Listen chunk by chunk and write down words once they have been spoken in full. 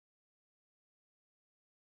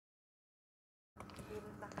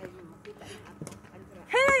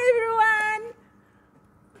Hello everyone!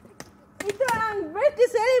 Ito ang birthday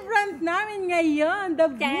celebrant namin ngayon. The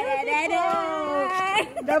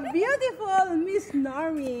beautiful Miss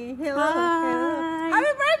Normie. Hello.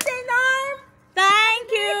 Happy birthday, Norm! Thank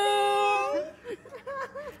you!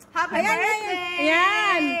 Happy birthday!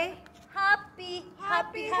 Ayan! Happy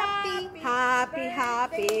birthday! Happy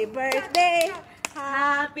birthday!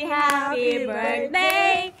 Happy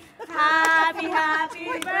birthday! Happy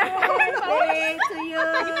birthday to you!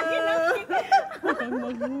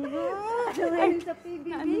 Sa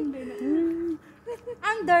PBB.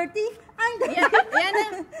 Ang dirty. Yan na.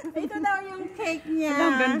 Ito daw yung cake niya.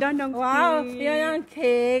 Ang ganda ng cake. Wow, yan ang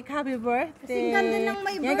cake. Happy birthday. Kasing ganda ng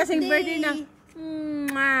may yan kasing birthday ng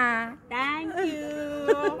Thank you!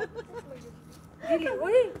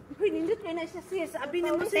 Uy, nindot kayo na siya sis. Abi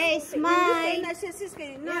naman sis. Nindot kayo na siya sis.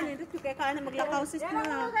 Nindot kayo ka na maglakaw sis Yan ang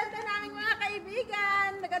mga ganda naming mga kaibigan.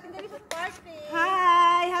 Nagating kami sa party.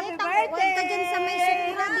 Hi! Happy birthday! Ka dyan sa may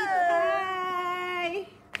supra dito.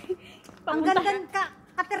 Hi! Ang ganda ka.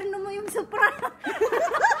 Katerno mo yung supra.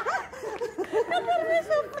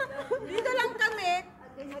 Dito lang kami.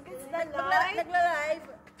 Nagla-live.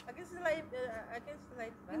 Against the live ba?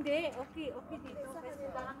 Hindi, okay dito. Kasi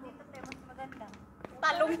lang dito tayo mas maganda.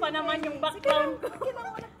 Talong pa naman yung background ko.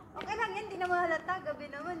 Okay lang yan, hindi naman halata. Gabi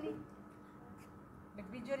naman eh.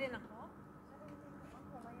 Nag-video rin ako?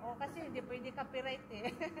 Oo, kasi hindi pwede copyright eh.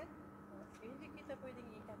 Hindi kita pwedeng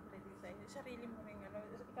i-copyright yung sa'yo. Sarili mo rin. Ikaw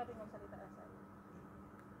rin magsalita sa sa'yo.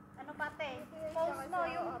 Ano pate? Pose mo,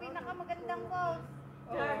 yung pinakamagandang pose.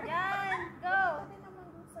 Yan, go!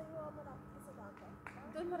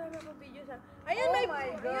 Doon marami akong video sa... Ayan, Oh my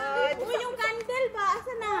God! Uy, yung candle ba?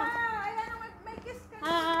 Asa na? Ayan, may kiss ka.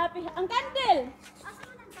 Ang candle! Asa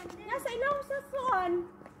mo ng kandil? Nasa ilaw sa son.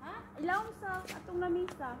 Ha? Ilaw sa atong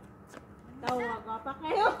lamisa. Tawag pa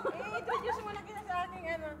kayo. I-introduce mo na kita sa aking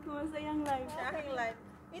ano. Masayang live. Sa aking live.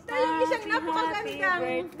 Ito yung isang napakagandang...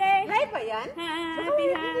 birthday! Live ba yan? Happy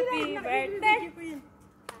birthday!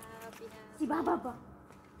 Si Baba ba?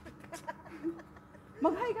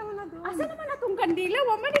 Mag-hi ka muna doon. Asa naman atong kandila?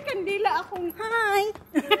 Waman ni kandila akong hi!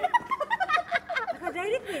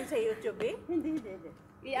 Naka-direct ko yun sa YouTube eh. Hindi.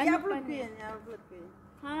 I-upload ko yan.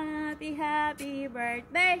 Happy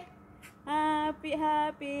birthday! Happy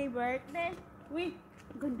birthday! Wait,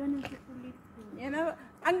 ang ganda ng chocolate ko. Yan,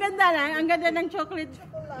 ang ganda ng chocolate.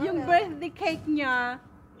 Yung birthday cake niya.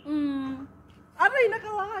 Aray,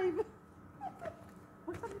 naka-live.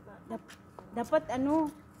 Dapat ano?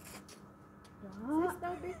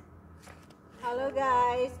 Hello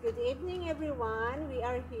guys, good evening everyone. We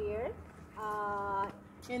are here.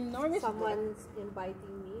 Enormous. Someone's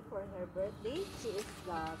inviting me for her birthday. She is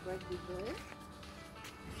the birthday girl.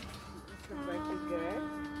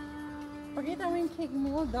 Pakita mo yung cake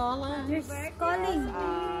mo, darling. Calling.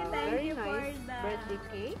 Very nice birthday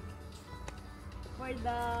cake. For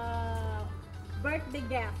the birthday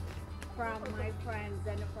gift from my friend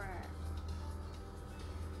Jennifer.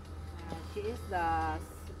 She is the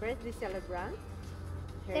birthday celebrant.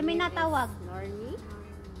 Her May name natawag. is Normie.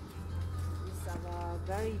 She's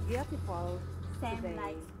very beautiful Same today.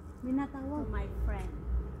 like minatawag my friend.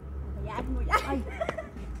 Bayaan mo yan. Ay.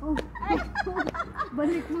 Oh.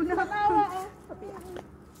 Balik mo na.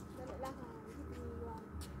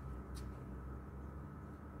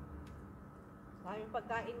 Daming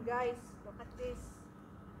pagkain guys. Look at this.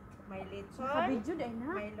 May lechon. Nakabidyo din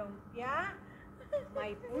ha. May lumpia.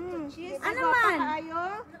 May puto cheese. Ano man? Tayo.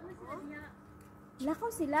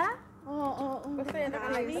 Lakaw sila? Oo. Basta yan,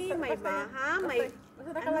 Kari, may baha, may Basta ano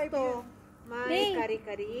naka-live to? yun. May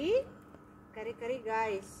kari-kari. Kari-kari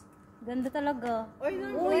guys. Ganda talaga. Uy,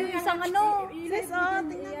 Yung isang ano. Sis,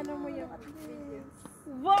 tingnan mo yung video.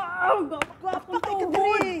 Wow! Gwapong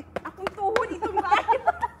tuhod. Akong tuhod itong live.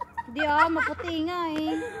 Di maputi nga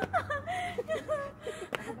eh.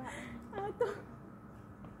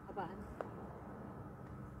 Abaan.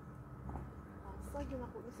 Asa yun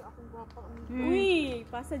ako isa akong gwapa. Uy,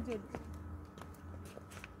 pasa jud.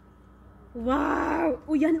 Wow!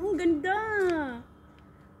 Uy, yan ang ganda.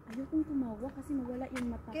 Ayaw kong tumawa kasi mawala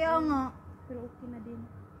yung mata. Kaya nga. Pero okay na din.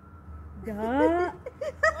 Da!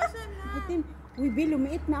 Itim. Uy, Bi,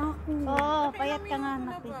 lumiit na ako. Oo, payat ka nga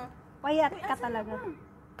natin. Payat ka talaga.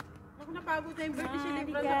 Ako napagod na yung birthday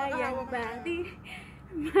celebrant. Maligayang bati.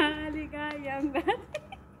 Maligayang bati.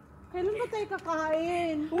 Kailan ba tayo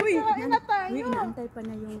kakain? Uy, Kakain na tayo. Uy, inaantay pa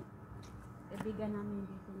na yung kaibigan namin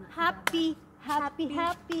dito na. Happy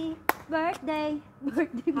birthday.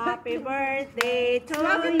 Happy birthday to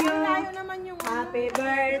Bakit you. malayo naman yung Happy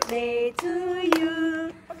birthday to you.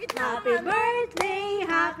 Happy birthday,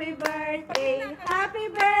 happy birthday, happy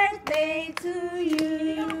birthday. birthday to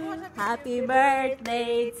you. Happy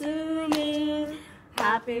birthday to you.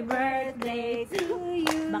 Happy birthday to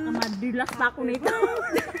you. Baka madulas pa ako nito.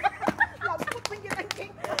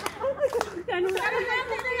 Ganun na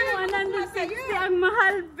 160 ang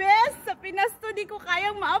mahal, bes. Sa Pinas to, di ko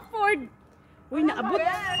kayang ma-afford. Uy, naabot.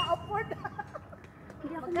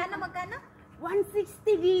 Magkano?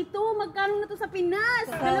 160 dito. Magkano na to sa Pinas?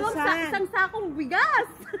 Dalawang isang sakong bigas.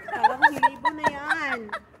 Parang libo na yan.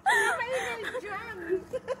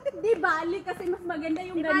 Di bali kasi mas maganda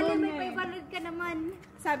yung Di ba, ganun may 500 ka naman.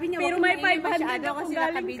 Sabi niya, Pero wag may mo maingay 500 masyado ako kasi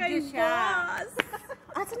galing nakabidyo kay siya. boss.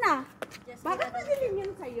 Asa na? Just Bakit like madilim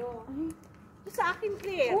yan sa'yo? Ito sa akin,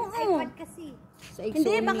 Claire. iPad kasi.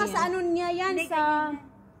 Hindi, baka sa ano niya yan, Hindi, sa... ganyan yan.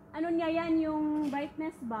 Ano niya yan, yung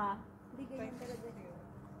brightness ba? Hindi ganyan talaga.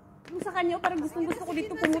 Yung sa kanya, parang gusto ko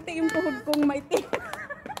dito pumuti yung tuhod kong maitim.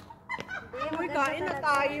 Uy, kain na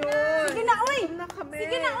tayo. Sige na, uy! Gutom na kami.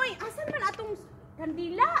 Sige na, uy! Asan man atong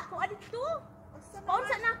kandila? Kung adito?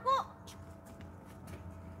 Paunsa na ako?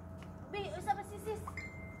 Be, usa ba si sis?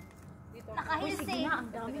 Uy, Nakahil sige na, ang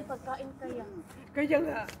daming pagkain kaya. Kaya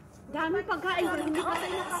nga. Daming pagkain, pero hindi ka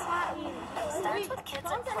tayo nakakain. Uy,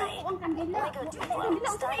 paunsa na ako ang kandila. Kandila,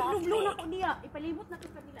 unsa na i-blue na ko niya. Ipalibot na ko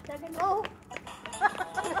kandila. Dagan na. Oh.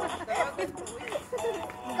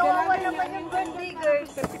 Kawawa naman yung birthday girl.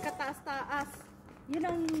 Kasi kataas-taas. Yun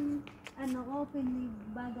ang ano ko,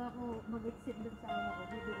 bago ako mag-exit dun sa awa ko,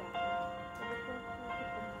 bibila ko. Sabi ko,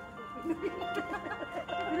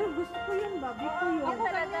 pero gusto ko yan, babi ko yun. Ako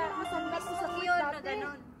talaga, mas cute na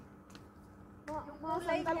ganun. Mga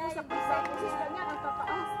sandal ko sa bisa kasi ganyan ang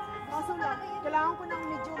tataas. Kaso lang, kailangan ko ng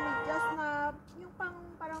medyo medyas na yung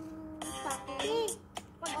parang stocking.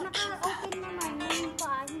 Pag naka-open naman, yung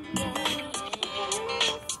paa, hindi yan.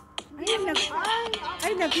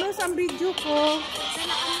 Ay, nag-close ang video ko.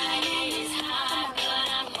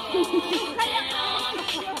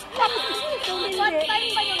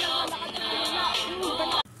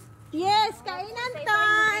 Yes, kainan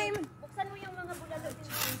time! Buksan mo yung mga bulalo din.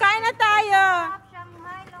 Kain na tayo!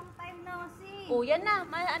 Shanghai, long time no see. Oh, yan na.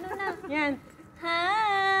 Ano na? Yan.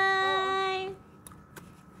 Hi!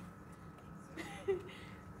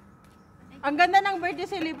 Ang ganda ng birthday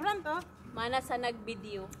celebrant, oh. Mana sa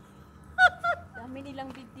nag-video. Dami nilang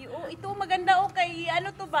video. Oh, ito maganda, oh, kay ano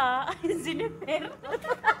to ba? Jennifer.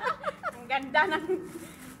 Ang ganda ng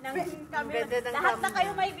camera. Lahat na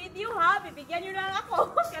kayo may video, ha? Bibigyan nyo lang ako.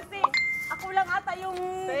 Kasi ako lang ata yung...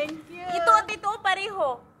 Thank you. Ito at ito, pareho.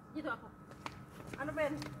 Dito ako. Ano ba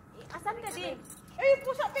yan? Asan ka din? Eh,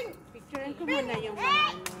 pusa, Ping! Picturean ko muna yung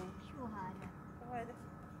mga ano. Shuhana.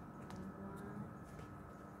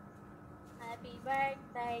 Happy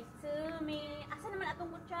birthday to me. Asa naman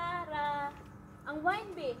atong kutsara? Ang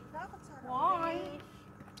wine, be. Wine.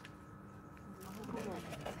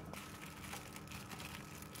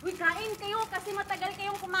 Uy, kain kayo kasi matagal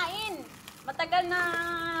kayong kumain. Matagal na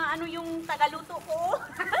ano yung tagaluto ko.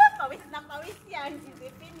 Pawis na pawis yan.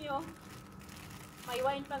 Sisipin nyo. May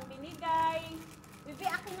wine pang binigay. Bibi,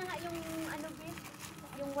 akin na nga yung ano, be.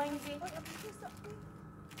 Yung wine, be.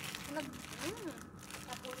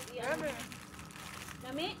 Tapos yan.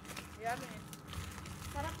 Dami? Yummy.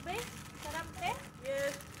 Sarap, be? Sarap, be?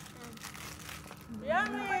 Yes.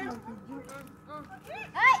 Yummy.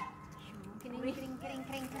 Ay!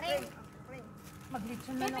 Kring.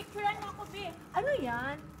 Mag-lechon Be, picturean mo ako, be. Ano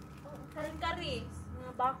yan? Kari-kari.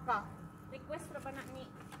 Mga baka. Request na ba na ni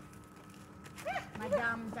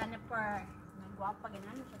Madam Jennifer. Nagwapa,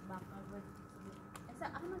 ganyan siya baka. Asa,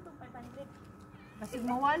 ano man itong 500? Basig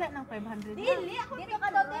mawala ng 500. Dili, ako Dito ka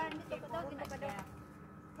daw, dito ka daw.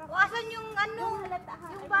 O, asan yung ano?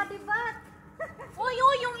 Yung body bath? Uy,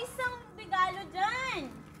 yung isang regalo dyan.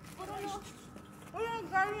 Puro no. Uy, ang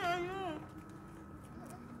gani ano.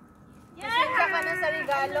 Yeah! Pasensya ka na sa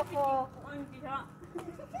regalo ko. Ang diha.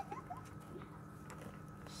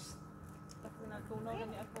 Natunaw na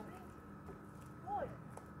ni ako.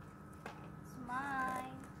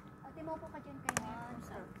 Smile. Ate mo po ka dyan kayo.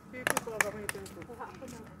 Dito ko gamitin ko. Kuha ako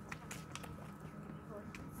ng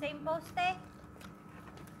Same poste.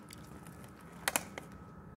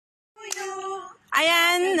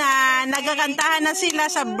 Ayan na, nagkakantahan na sila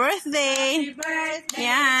sa birthday.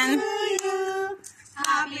 Yan.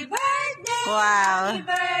 Happy birthday! Wow.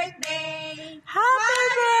 Birthday! Happy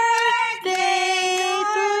birthday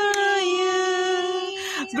to you.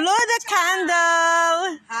 Blow the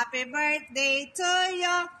candle. Happy birthday to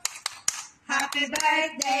you! Happy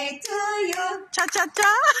birthday to you!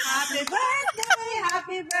 Cha-cha-cha. Happy birthday!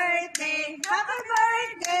 Happy birthday! Happy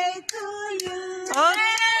birthday to you! Oh.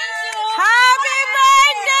 Happy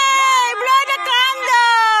birthday! Blow the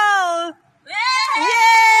candle.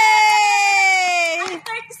 Yay!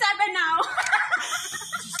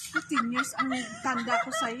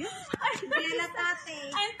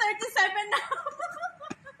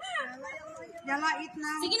 Jalait na.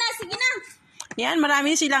 Sige na, sige na. Yan,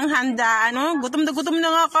 marami silang handa. Ano? Gutom na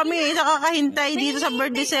nga kami sa kakahintay dito sa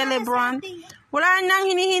birthday celebrant. Wala nang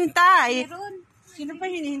hinihintay. Sino pa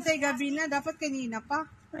hinihintay? Gabi na. Dapat kanina pa.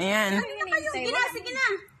 Ayan. Sige na, sige na.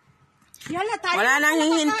 Yala, tayo. Wala nang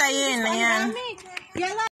hihintayin. Ayan.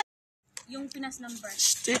 Yala. Yung Pinas number.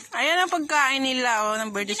 Ayan ang pagkain nila, oh,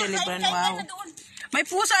 ng birthday celebrant. Wow. May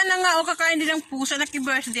pusa na nga, oh, kakain nilang pusa.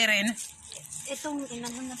 Naki-birthday rin. Itong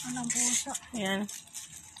inangon na pa ng puso. Ayan.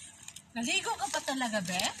 Naligo ka pa talaga,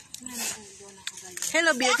 be?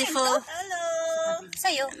 Hello, beautiful. Hello.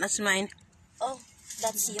 Sa'yo? That's mine. Oh,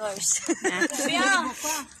 that's yours.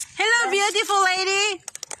 Hello, beautiful lady.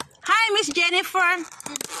 Hi, Miss Jennifer.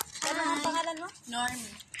 Ano ang pangalan mo? Norm.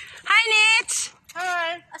 Hi, Nitz.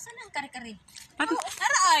 Hi. Asan ang kare-kare? Pat-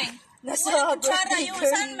 Aray. Nasa Kutsara yung,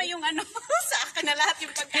 saan may yung ano? Sa akin na lahat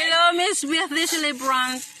yung pagkain. Hello, Miss birthday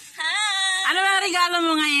celebrant. Hi. Ano ba ang regalo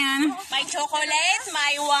mo ngayon? May chocolate,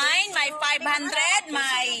 may wine, may 500,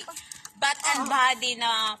 may bath and body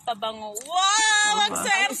na pabango. Wow! Ang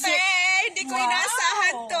swerte! Hindi ko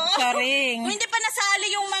inasahan to. Saring. Hindi pa nasali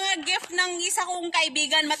yung mga gift ng isa kong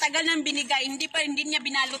kaibigan. Matagal nang binigay. Hindi niya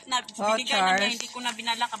binalot na binigay na niya. Charles. Hindi ko na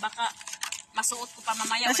binalaka. Baka masuot ko pa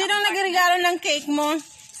mamaya. Sino ang nagregalo ng cake mo?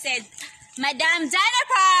 Said, Madam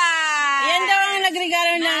Jennifer! Yan daw ang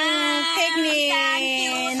nagregalo ng cake ni...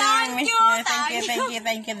 Thank you,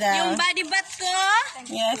 Thank you daw. Yung body bath ko,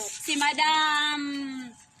 Yes. si Madam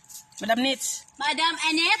Nitz. Madam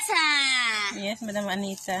Aneta. Yes, Madam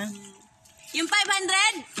Anita. Yung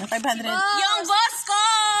 500, Ang 500. yung boss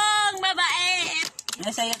kong babae.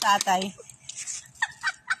 Ay, sa'yo, tatay.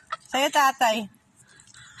 Sa'yo, tatay.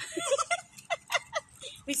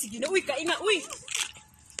 Uy, sige na. Uy, kain na. Uy.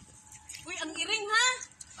 Uy, ang iring ha.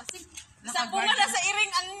 Kasi, sa bunga na sa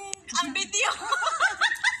iring ang video.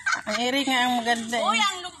 Ang iri nga ang maganda. Uy,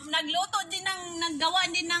 nagluto din naggawa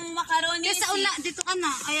din ng macaroni. Kasi dito ka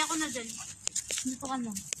na. Kaya ko na dyan. Dito ka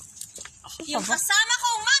na. Yung kasama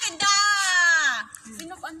kong maganda.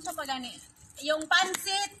 Ano siya pa gani? Yung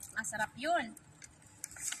pansit. Masarap yun.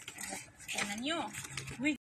 Tingnan nyo.